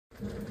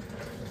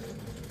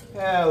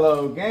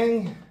Hello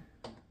gang,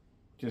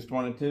 just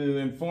wanted to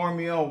inform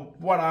you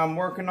of what I'm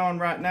working on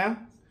right now.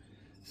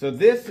 So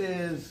this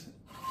is,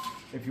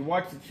 if you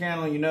watch the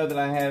channel, you know that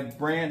I have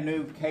brand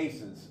new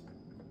cases.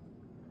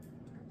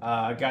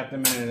 I got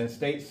them in an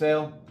estate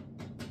sale.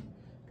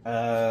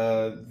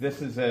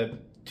 This is a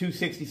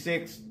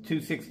 266,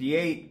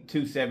 268,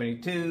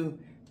 272,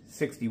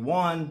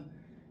 61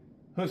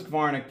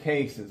 Husqvarna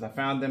cases. I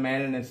found them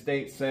at an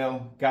estate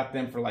sale, got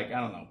them for like,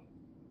 I don't know,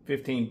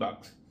 15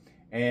 bucks.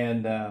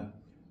 And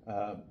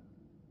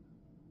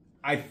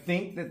I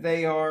think that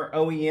they are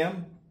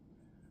OEM.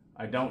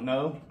 I don't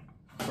know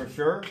for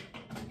sure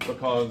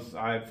because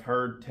I've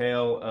heard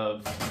tell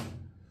of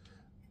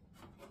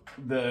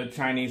the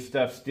Chinese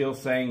stuff still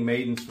saying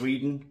made in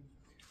Sweden.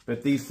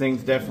 But these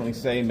things definitely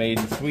say made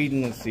in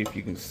Sweden. Let's see if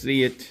you can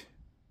see it.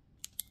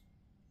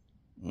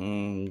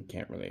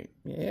 Can't really.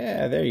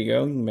 Yeah, there you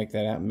go. You can make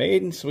that out.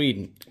 Made in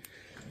Sweden.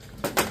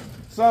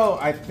 So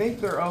I think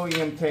they're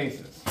OEM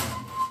cases.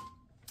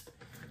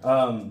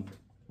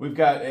 We've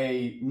got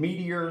a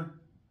Meteor,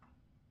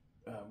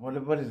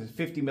 what is it,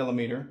 50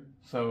 millimeter.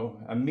 So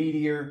a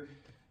Meteor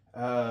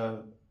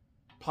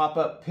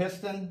pop-up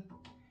piston.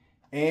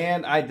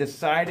 And I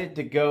decided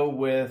to go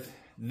with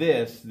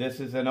this. This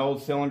is an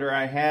old cylinder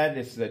I had.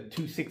 It's the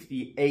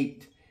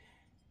 268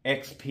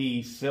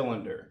 XP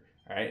cylinder.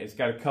 All right, it's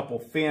got a couple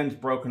fins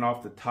broken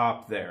off the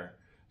top there.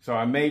 So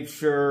I made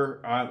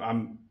sure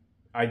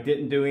I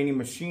didn't do any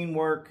machine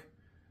work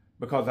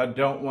because I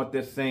don't want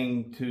this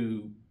thing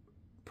to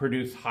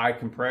produce high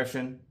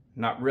compression.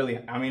 Not really.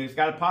 I mean, it's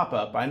got a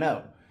pop-up, I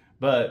know.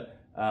 But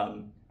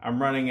I'm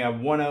running a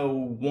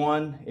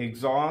 101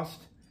 exhaust,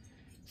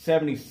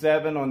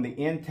 77 on the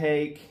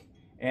intake,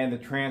 and the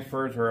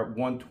transfers are at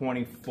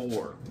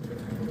 124.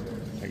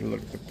 Take a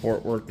look at the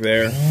port work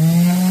there.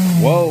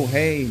 Whoa,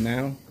 hey,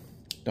 now.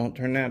 Don't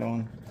turn that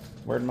on.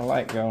 Where'd my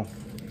light go?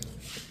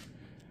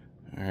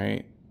 All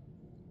right.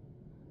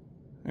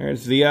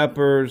 There's the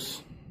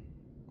uppers.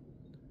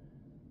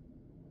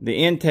 The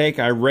intake,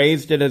 I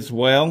raised it as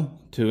well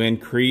to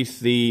increase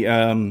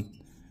the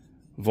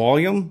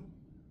volume.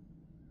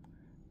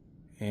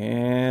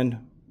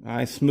 And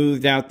I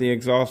smoothed out the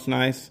exhaust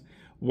nice.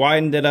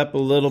 Widened it up a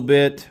little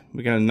bit.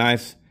 We got a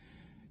nice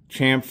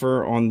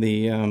chamfer on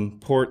the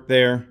port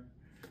there.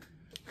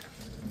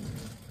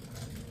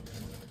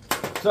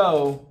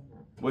 So,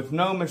 with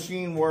no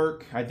machine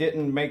work, I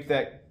didn't make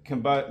that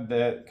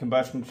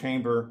combustion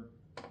chamber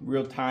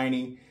real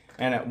tiny.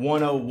 And at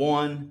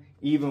 101,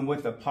 even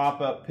with a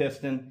pop-up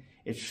piston,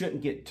 it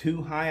shouldn't get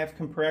too high of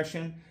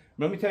compression.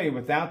 Let me tell you,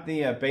 without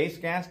the base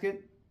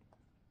gasket,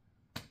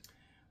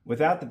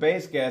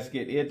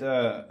 it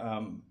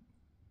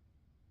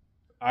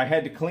I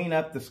had to clean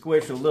up the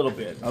squish a little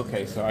bit.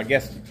 Okay, so I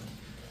guess,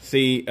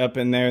 see up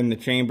in there in the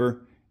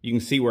chamber, you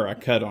can see where I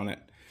cut on it.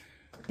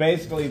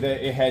 Basically,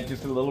 it had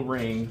just a little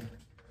ring,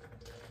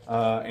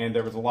 and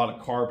there was a lot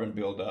of carbon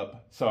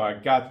buildup. So I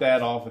got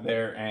that off of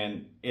there,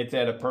 and it's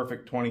at a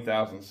perfect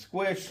 20,000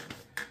 squish.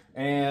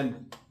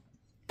 And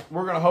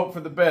we're going to hope for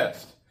the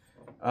best.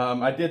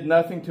 I did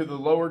nothing to the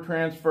lower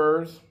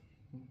transfers.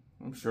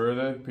 I'm sure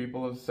that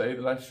people will say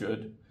that I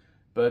should.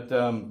 But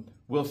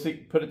we'll see,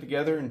 put it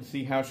together and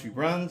see how she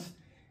runs.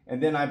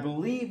 And then I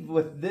believe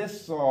with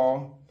this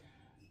saw,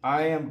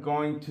 I am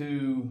going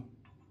to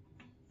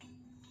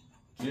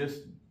just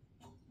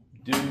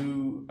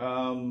do,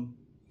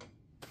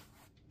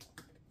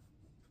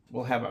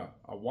 we'll have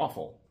a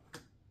waffle,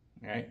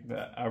 right?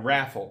 A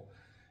raffle.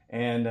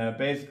 And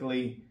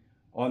basically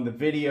on the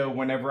video,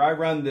 whenever I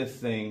run this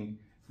thing,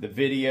 the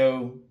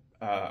video,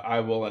 I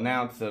will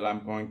announce that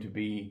I'm going to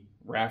be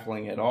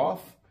raffling it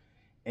off.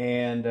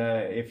 And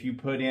if you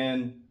put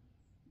in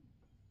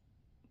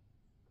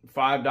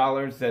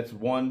 $5, that's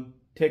 1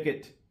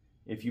 ticket.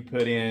 If you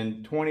put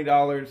in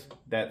 $20,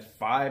 that's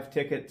 5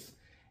 tickets.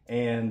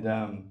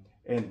 And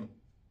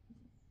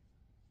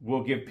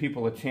we'll give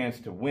people a chance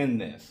to win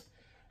this.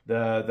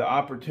 The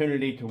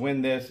opportunity to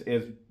win this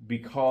is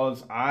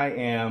because I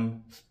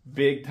am,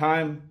 big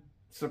time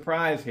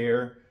surprise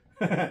here,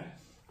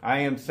 I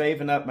am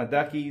saving up my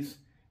duckies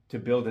to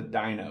build a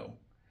dyno.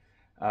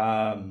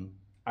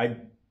 I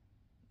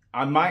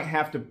might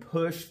have to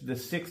push the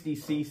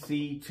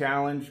 60cc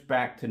challenge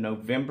back to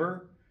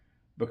November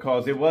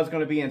because it was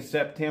going to be in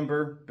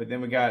September, but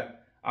then we got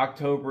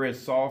October is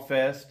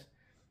Sawfest,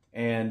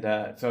 and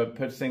so it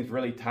puts things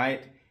really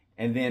tight.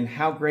 And then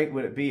how great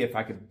would it be if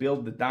I could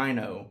build the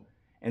dyno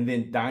and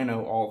then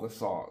dyno all the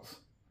saws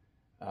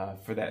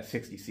for that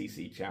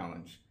 60cc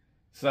challenge.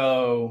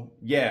 So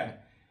yeah,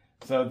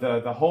 so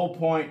the whole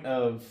point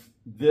of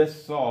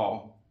this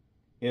saw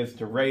is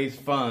to raise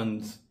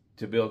funds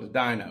to build a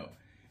dyno.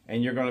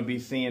 And you're going to be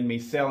seeing me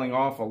selling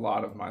off a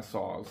lot of my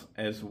saws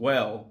as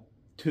well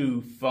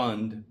to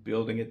fund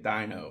building a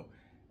dyno.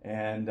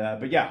 And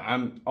but yeah,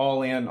 I'm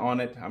all in on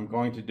it. I'm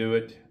going to do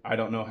it. I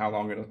don't know how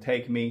long it'll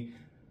take me,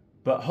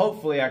 but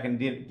hopefully I can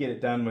get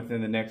it done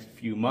within the next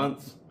few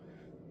months.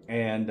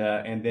 And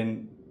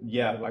then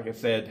yeah, like I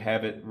said,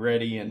 have it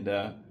ready and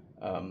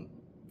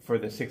for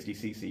the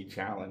 60cc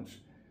challenge.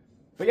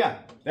 But yeah,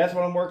 that's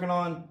what I'm working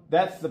on.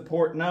 That's the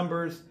port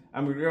numbers.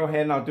 I'm going to go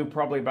ahead and I'll do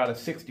probably about a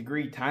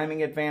 6-degree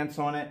timing advance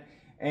on it.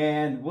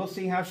 And we'll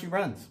see how she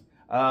runs.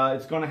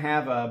 It's going to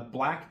have a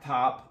black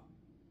top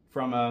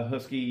from a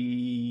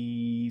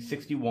Husky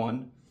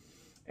 61.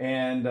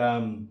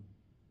 And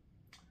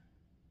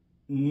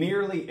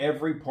nearly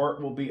every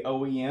part will be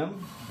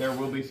OEM. There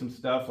will be some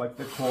stuff like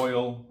the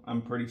coil.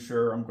 I'm pretty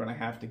sure I'm going to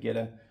have to get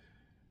a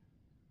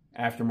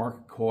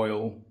aftermarket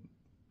coil.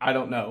 I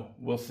don't know.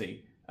 We'll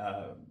see.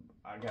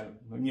 I got,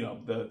 you know,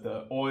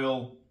 the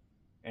oil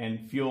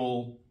and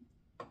fuel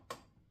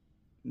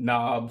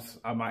knobs.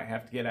 I might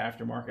have to get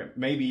aftermarket.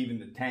 Maybe even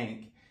the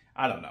tank.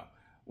 I don't know.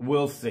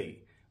 We'll see.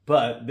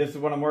 But this is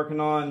what I'm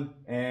working on,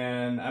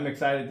 and I'm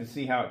excited to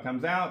see how it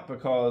comes out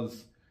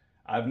because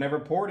I've never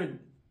ported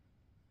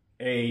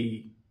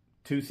a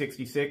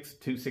 266,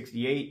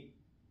 268,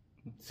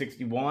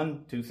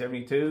 61,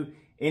 272,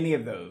 any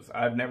of those.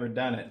 I've never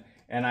done it.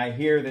 And I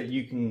hear that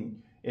you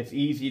can, it's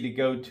easy to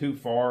go too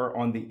far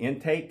on the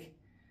intake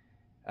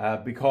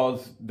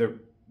because they're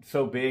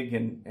so big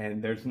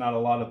and there's not a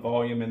lot of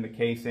volume in the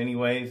case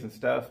anyways and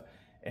stuff.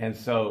 And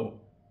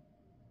so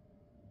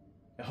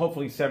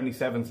hopefully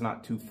 77 is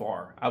not too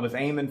far. I was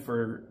aiming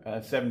for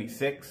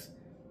 76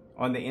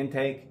 on the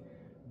intake,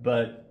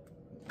 but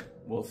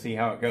we'll see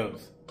how it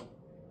goes.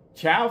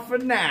 Ciao for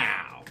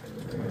now.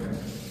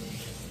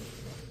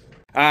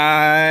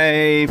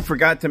 I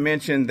forgot to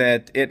mention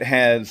that it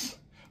has,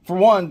 for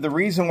one, the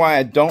reason why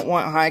I don't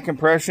want high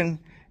compression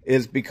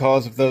is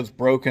because of those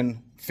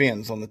broken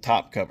fins on the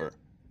top cover,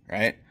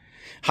 right?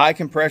 High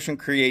compression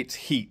creates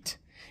heat.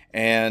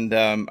 And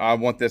I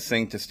want this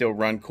thing to still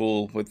run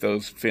cool with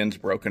those fins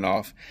broken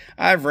off.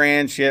 I've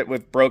ran shit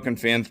with broken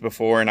fins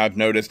before, and I've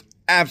noticed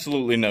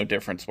absolutely no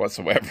difference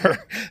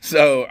whatsoever.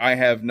 So I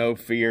have no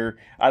fear.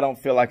 I don't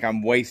feel like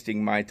I'm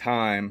wasting my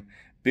time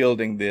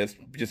building this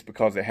just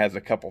because it has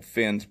a couple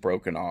fins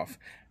broken off.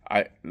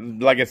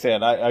 Like I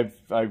said,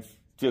 I've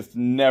just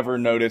never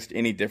noticed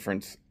any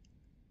difference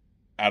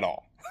at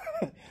all.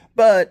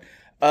 But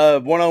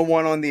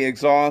 101 on the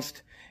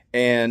exhaust.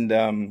 And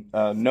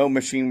no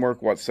machine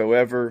work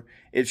whatsoever.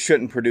 It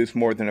shouldn't produce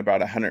more than about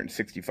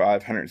 165,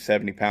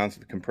 170 pounds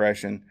of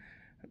compression.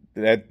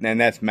 And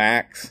that's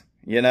max,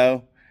 you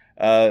know.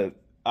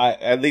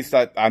 At least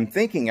I'm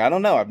thinking, I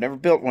don't know. I've never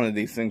built one of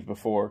these things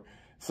before.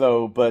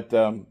 So, but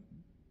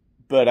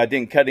I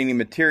didn't cut any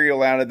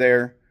material out of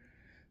there.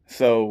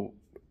 So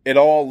it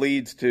all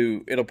leads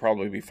to, it'll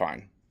probably be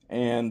fine.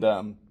 And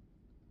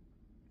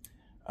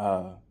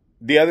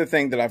the other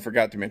thing that I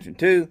forgot to mention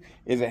too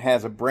is it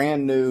has a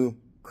brand new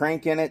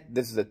crank in it.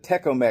 This is a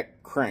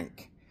Tecomec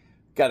crank.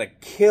 Got a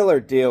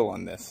killer deal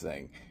on this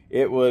thing.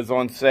 It was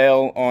on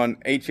sale on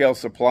HL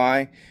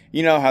Supply.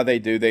 You know how they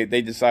do.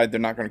 They decide they're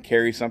not going to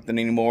carry something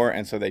anymore,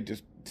 and so they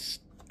just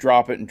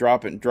drop it and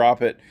drop it and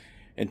drop it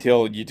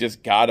until you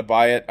just got to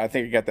buy it. I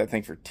think I got that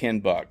thing for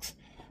 10 bucks.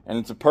 And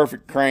it's a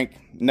perfect crank,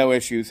 no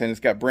issues, and it's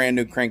got brand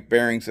new crank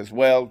bearings as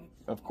well.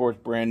 Of course,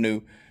 brand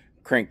new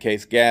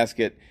crankcase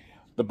gasket.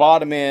 The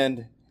bottom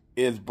end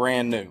is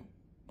brand new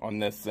on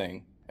this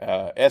thing.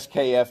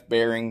 SKF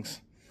bearings,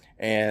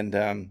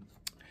 and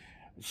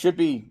should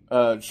be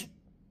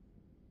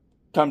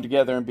come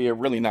together and be a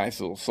really nice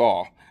little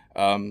saw.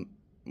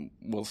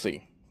 We'll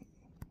see.